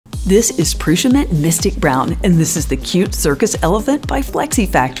This is Prusament Mystic Brown, and this is the cute circus elephant by Flexi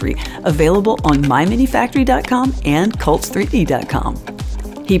Factory, available on myminifactory.com and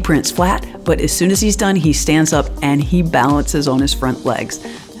cults3d.com. He prints flat, but as soon as he's done, he stands up and he balances on his front legs.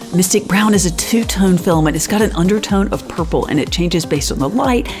 Mystic Brown is a two-tone filament. It's got an undertone of purple and it changes based on the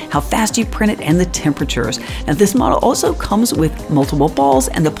light, how fast you print it, and the temperatures. Now this model also comes with multiple balls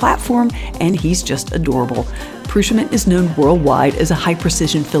and the platform, and he's just adorable. Prusament is known worldwide as a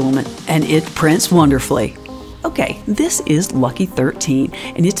high-precision filament, and it prints wonderfully. Okay, this is Lucky 13,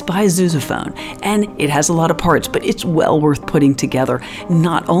 and it's by Sousaphone, and it has a lot of parts, but it's well worth putting together.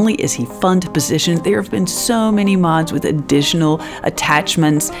 Not only is he fun to position, there have been so many mods with additional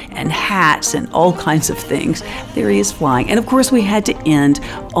attachments and hats and all kinds of things. There he is flying, and of course we had to end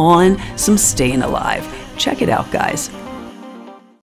on some staying alive. Check it out, guys.